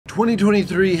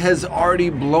2023 has already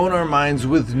blown our minds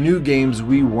with new games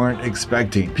we weren't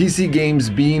expecting, PC games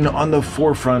being on the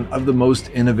forefront of the most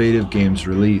innovative games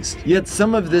released. Yet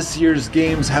some of this year's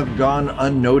games have gone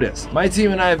unnoticed. My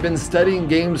team and I have been studying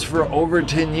games for over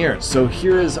 10 years, so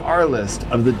here is our list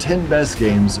of the 10 best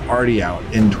games already out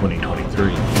in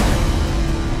 2023.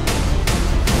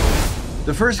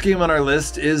 The first game on our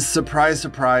list is, surprise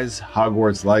surprise,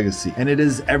 Hogwarts Legacy, and it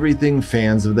is everything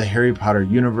fans of the Harry Potter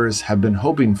universe have been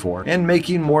hoping for and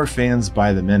making more fans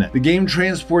by the minute. The game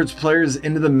transports players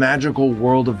into the magical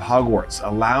world of Hogwarts,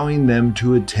 allowing them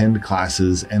to attend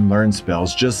classes and learn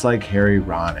spells just like Harry,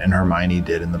 Ron, and Hermione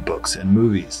did in the books and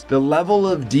movies. The level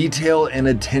of detail and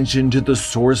attention to the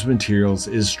source materials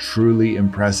is truly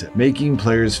impressive, making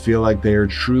players feel like they are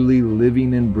truly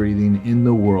living and breathing in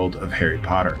the world of Harry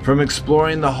Potter. From exploring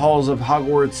the halls of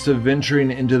Hogwarts to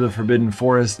venturing into the Forbidden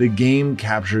Forest, the game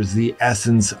captures the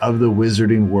essence of the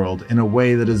wizarding world in a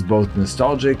way that is both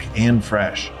nostalgic and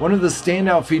fresh. One of the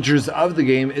standout features of the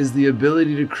game is the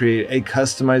ability to create a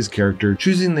customized character,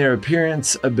 choosing their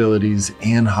appearance, abilities,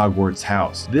 and Hogwarts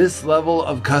house. This level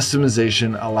of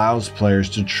customization allows players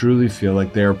to truly feel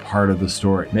like they are part of the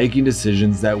story, making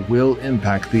decisions that will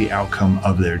impact the outcome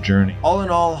of their journey. All in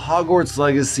all, Hogwarts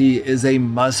Legacy is a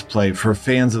must-play for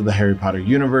fans of the Harry Potter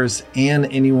universe and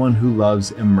anyone who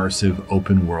loves immersive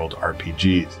open-world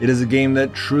RPGs. It is a game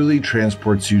that truly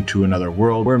transports you to another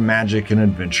world where magic and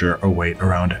adventure await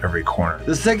around every corner.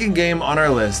 The second game on our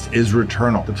list is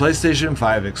Returnal, the PlayStation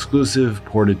 5 exclusive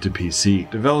ported to PC.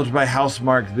 Developed by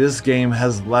Housemarque, this game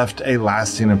has left a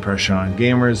lasting impression on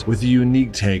gamers with a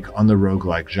unique take on the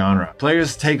roguelike genre.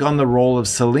 Players take on the role of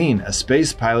Celine, a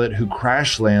space pilot who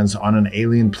crash lands on an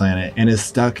alien planet and is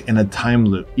stuck in a time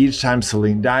loop. Each time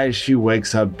Celine dies, she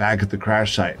wakes up back at the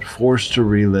crash site, forced to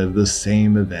relive the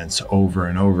same events over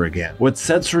and over again. What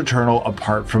sets Returnal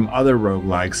apart from other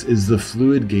roguelikes is the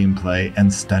fluid gameplay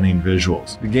and stunning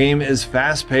visuals. The game is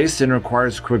fast-paced and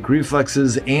requires quick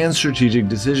reflexes and strategic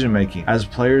decision-making as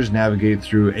players navigate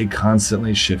through a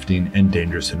constantly shifting and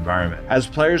dangerous environment. As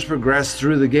players progress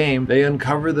through the game, they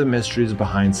uncover the mysteries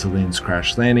behind Celine's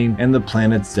crash landing and the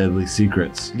planet's deadly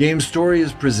secrets. The game's story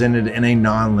is presented in a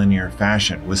non-linear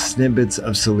fashion, with snippets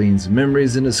of Celine's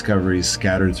memories and discoveries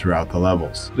scattered throughout the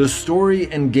levels. The story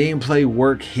and gameplay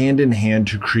work hand in hand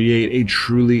to create a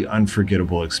truly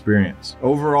unforgettable experience.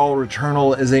 Overall,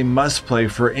 Returnal is a must-play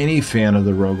for any fan of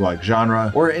the roguelike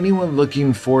genre or anyone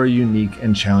looking for a unique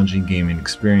and challenging gaming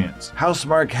experience.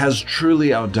 Housemarque has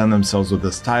truly outdone themselves with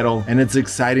this title, and it's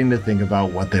exciting to think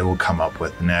about what they will come up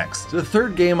with next. The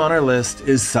third game on our list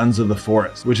is Sons of the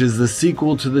Forest, which is the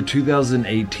sequel to the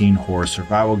 2018 horror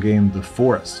survival game The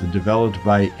Forest, developed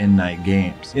by Night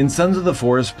Games. In Sons of the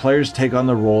Forest, players take on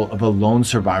the role of a lone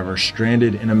survivor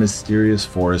stranded in a mysterious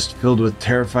forest filled with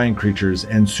terrifying creatures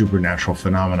and supernatural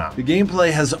phenomena. The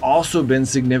gameplay has also been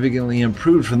significantly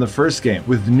improved from the first game,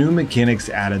 with new mechanics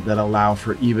added that allow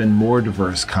for even more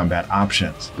diverse combat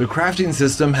options. The crafting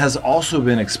system has also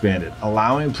been expanded,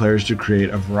 allowing players to create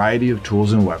a variety of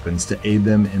tools and weapons to aid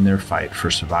them in their fight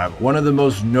for survival. One of the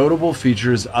most notable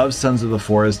features of Sons of the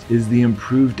Forest is the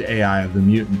improved AI of the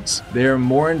mutants. They are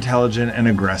more intelligent and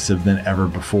aggressive than ever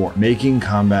before, making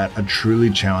combat a truly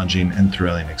challenging and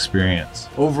thrilling experience.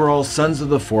 Overall, Sons of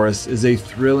the Forest is a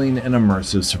thrilling and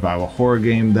immersive survival horror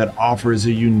game that offers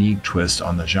a unique twist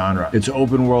on the genre. Its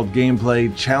open-world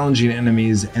gameplay, challenging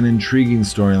enemies, and intriguing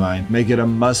storyline make it a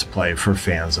must-play for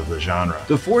fans of the genre.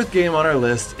 The fourth game on our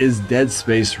list is Dead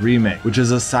Space Remake, which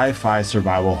is a sci-fi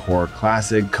survival horror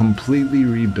classic completely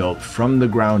rebuilt from the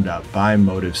ground up by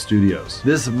Motive Studios.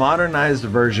 This modernized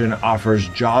version offers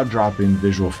jaw-dropping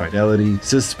visual fidelity,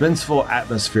 suspenseful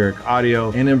atmospheric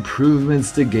audio, and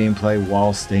improvements to gameplay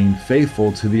while staying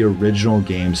faithful to the original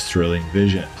game's thrilling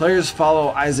vision. Players follow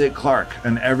Isaac Clarke,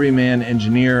 an everyman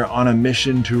engineer on a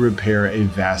mission to repair a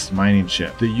vast mining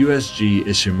ship, the USG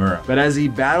Ishimura. But as he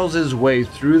battles his way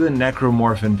through the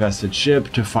necromorph-infested ship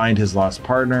to find his lost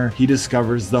partner, he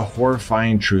discovers the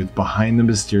horrifying truth behind the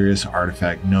mysterious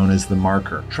artifact known as the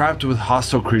Marker. Trapped with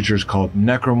hostile creatures called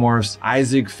necromorphs,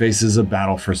 Isaac faces a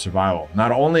battle for survival,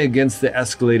 not only against the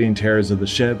escalating terrors of the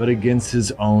ship, but against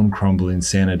his own crumbling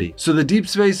sanity. So the Deep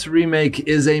Space Remake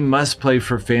is a must-play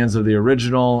for fans of the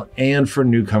original and for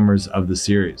newcomers of the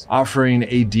series, offering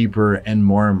a deeper and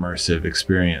more immersive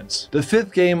experience. The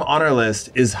fifth game on our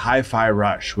list is Hi-Fi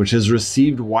Rush, which has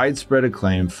received widespread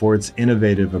acclaim for its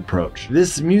innovative approach.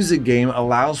 This music game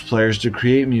allows players to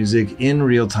create music in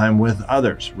real time with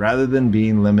others, rather than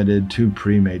being limited to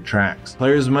pre-made tracks.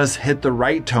 Players must hit the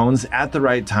right tones at the the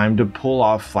right time to pull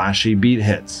off flashy beat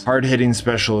hits, hard-hitting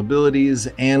special abilities,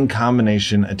 and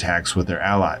combination attacks with their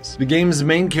allies. The game's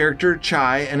main character,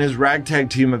 Chai, and his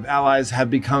ragtag team of allies have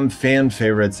become fan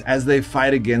favorites as they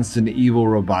fight against an evil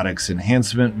robotics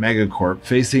enhancement megacorp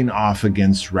facing off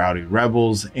against rowdy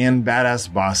rebels and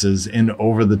badass bosses in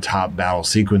over-the-top battle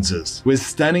sequences. With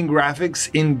stunning graphics,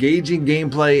 engaging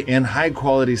gameplay, and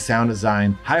high-quality sound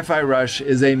design, Hi-Fi Rush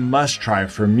is a must-try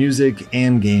for music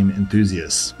and game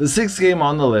enthusiasts. The sixth game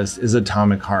on the list is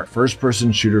Atomic Heart,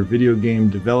 first-person shooter video game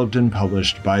developed and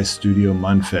published by Studio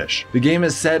Mundfish. The game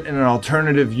is set in an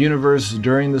alternative universe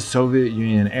during the Soviet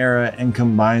Union era and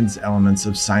combines elements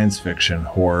of science fiction,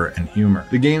 horror, and humor.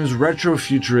 The game's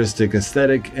retro-futuristic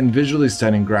aesthetic and visually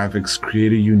stunning graphics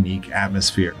create a unique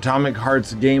atmosphere. Atomic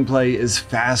Heart's gameplay is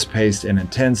fast-paced and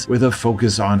intense, with a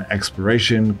focus on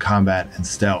exploration, combat, and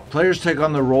stealth. Players take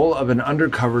on the role of an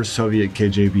undercover Soviet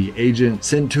KGB agent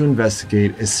sent to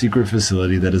investigate a secret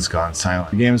facility that has gone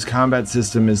silent. The game's combat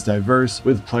system is diverse,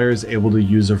 with players able to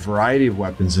use a variety of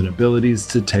weapons and abilities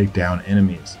to take down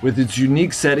enemies. With its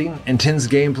unique setting, intense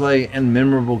gameplay, and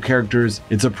memorable characters,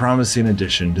 it's a promising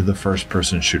addition to the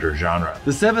first-person shooter genre.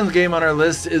 The seventh game on our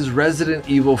list is Resident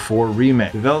Evil 4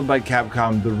 Remake. Developed by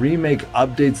Capcom, the remake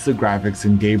updates the graphics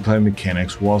and gameplay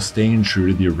mechanics while staying true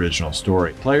to the original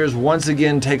story. Players once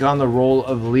again take on the role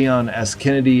of Leon S.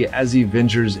 Kennedy as he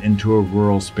ventures into a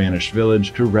rural Spanish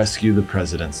village to rescue the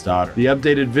president's daughter. The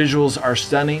updated visuals are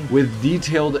stunning, with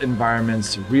detailed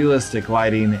environments, realistic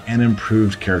lighting, and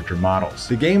improved character models.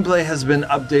 The gameplay has been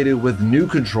updated with new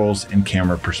controls and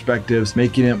camera perspectives,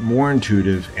 making it more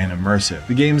intuitive and immersive.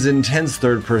 The game's intense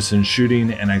third-person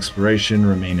shooting and exploration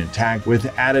remain intact, with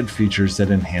added features that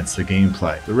enhance the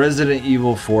gameplay. The Resident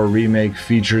Evil 4 Remake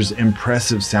features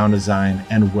impressive sound design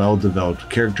and well-developed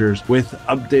characters with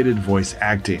updated voice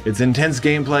acting. Its intense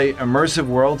gameplay, immersive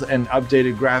world, and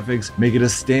updated graphics make it a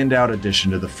standout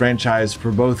addition to the franchise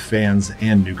for both fans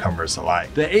and newcomers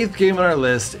alike. The eighth game on our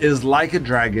list is Like a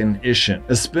Dragon Ishin,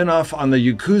 a spin-off on the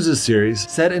Yakuza series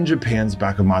set in Japan's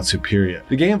Bakumatsu period.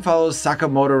 The game follows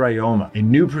Sakamoto Ryoma, a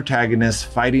new protagonist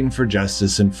fighting for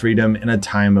justice and freedom in a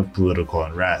time of political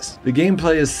unrest. The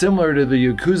gameplay is similar to the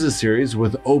Yakuza series,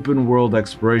 with open-world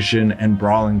exploration and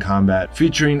brawling combat,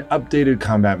 featuring updated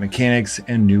combat mechanics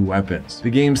and new weapons. The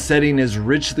game's setting is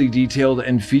richly detailed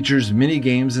and features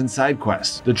mini-games and side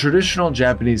quests. The traditional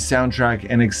Japanese soundtrack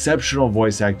and exceptional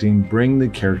voice acting bring the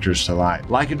characters to life.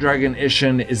 Like a Dragon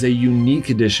Ishin is a unique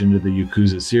addition to the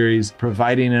Yakuza series,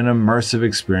 providing an immersive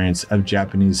experience of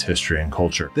Japanese history and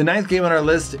culture. The ninth game on our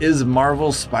list is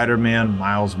Marvel's Spider-Man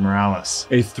Miles Morales,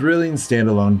 a thrilling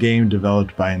standalone game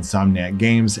developed by Insomniac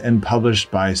Games and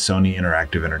published by Sony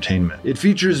Interactive Entertainment. It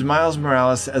features Miles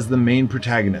Morales as the main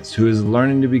protagonist, who is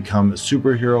learning to become a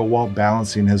superhero while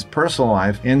balancing his personal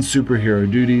life and superhero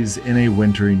duties in a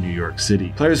wintry New York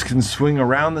City. Players can swing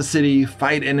around the city,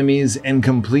 fight enemies, and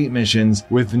complete missions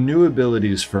with new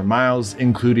abilities for Miles,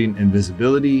 including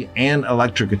invisibility and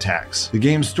electric attacks. The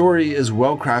game's story is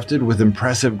well crafted with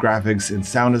impressive graphics and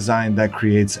sound design that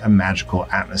creates a magical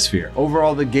atmosphere.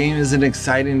 Overall, the game is an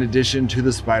exciting addition to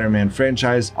the Spider-Man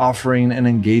franchise, offering an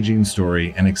engaging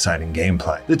story and exciting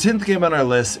gameplay. The 10th game on our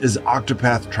list is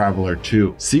Octopath Traveler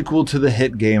 2, sequel to the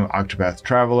hit game Octopath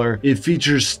Traveler. It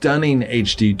features stunning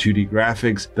HD 2D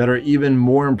graphics that are even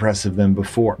more impressive than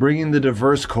before, bringing the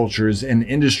diverse cultures and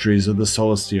industries of the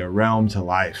Solstia realm to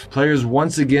life. Players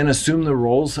once again assume the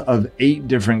roles of 8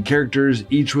 different characters,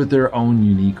 each with their own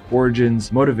unique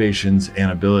origins, motivations,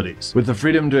 and abilities. With the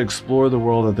freedom to explore the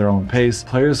world at their own pace,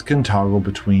 players can toggle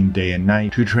between day and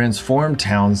night to transform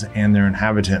towns and their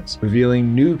inhabitants,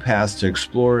 revealing new paths to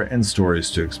explore and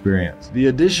stories to experience. The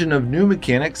addition of new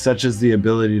mechanics such as the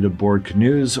ability to board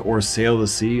canoes or sail the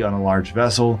sea on a large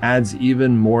vessel adds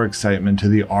even more excitement to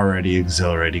the already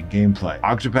exhilarating gameplay.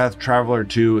 Octopath Traveler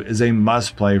 2 is a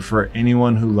must-play for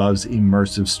anyone who loves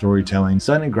immersive storytelling,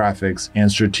 stunning graphics,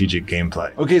 and strategic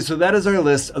gameplay. Okay, so that is our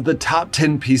list of the top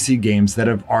 10 PC games that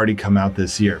have already come out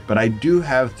this year, but I do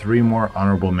have 3 more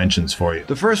honorable mentions for you.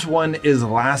 The first one is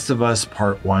Last of Us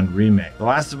Part 1 Remake. The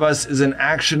Last of Us is an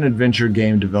action-adventure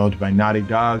game developed by Naughty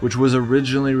Dog, which was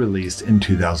originally released in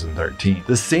 2013.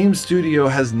 The same studio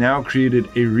has now created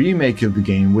a remake of the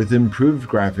game with improved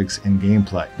graphics and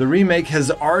gameplay. The remake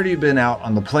has already been out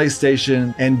on the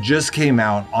PlayStation and just came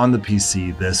out on the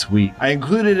PC this week. I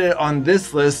included it on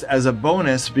this list as a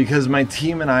bonus because my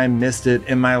team and I missed it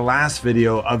in my last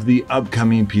video of the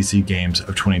upcoming PC games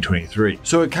of 2023.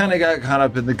 So it kind of got caught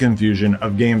up in the confusion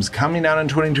of games coming out in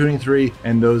 2023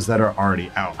 and those that are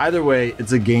already out. Either way,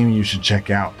 it's a game you should check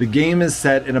out. The game is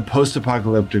set in a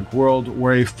post-apocalyptic world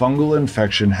where a fungal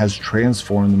infection has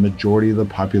transformed the majority of the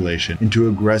population into into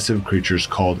aggressive creatures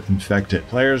called Infected.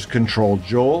 Players control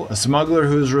Joel, a smuggler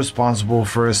who is responsible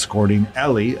for escorting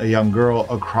Ellie, a young girl,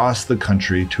 across the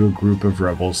country to a group of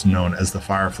rebels known as the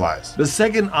Fireflies. The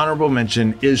second honorable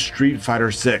mention is Street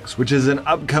Fighter 6, which is an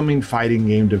upcoming fighting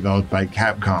game developed by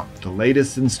Capcom, the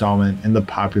latest installment in the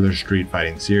popular Street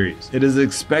Fighting series. It is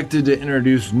expected to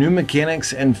introduce new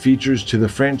mechanics and features to the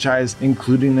franchise,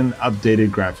 including an updated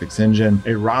graphics engine,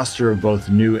 a roster of both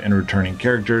new and returning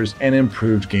characters, and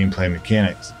improved gameplay mechanics.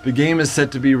 The game is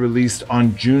set to be released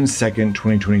on June 2nd,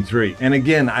 2023. And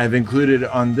again, I've included it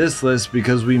on this list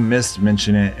because we missed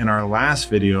mentioning it in our last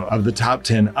video of the top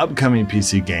 10 upcoming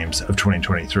PC games of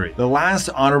 2023. The last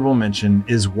honorable mention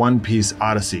is One Piece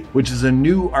Odyssey, which is a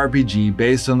new RPG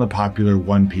based on the popular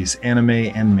One Piece anime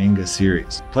and manga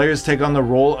series. Players take on the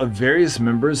role of various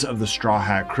members of the Straw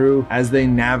Hat crew as they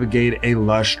navigate a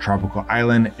lush tropical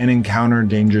island and encounter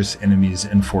dangerous enemies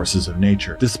and forces of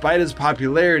nature. Despite its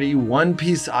popularity, One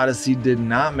Piece Odyssey did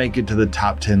not make it to the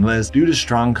top 10 list due to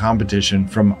strong competition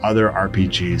from other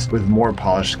RPGs with more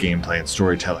polished gameplay and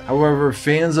storytelling. However,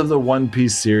 fans of the One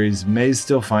Piece series may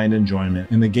still find enjoyment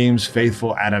in the game's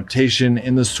faithful adaptation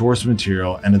in the source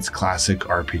material and its classic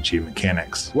RPG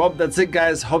mechanics. Well, that's it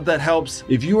guys, hope that helps.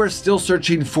 If you are still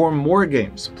searching for more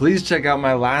games, please check out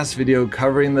my last video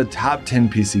covering the top 10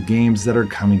 PC games that are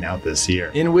coming out this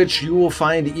year, in which you will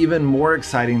find even more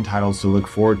exciting titles to look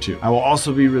forward to. I will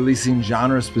also be releasing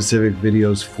genre-specific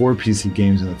videos for PC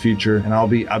games in the future, and I'll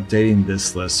be updating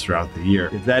this list throughout the year.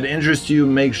 If that interests you,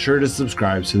 make sure to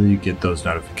subscribe so that you get those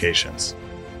notifications.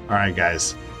 Alright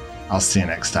guys, I'll see you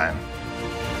next time.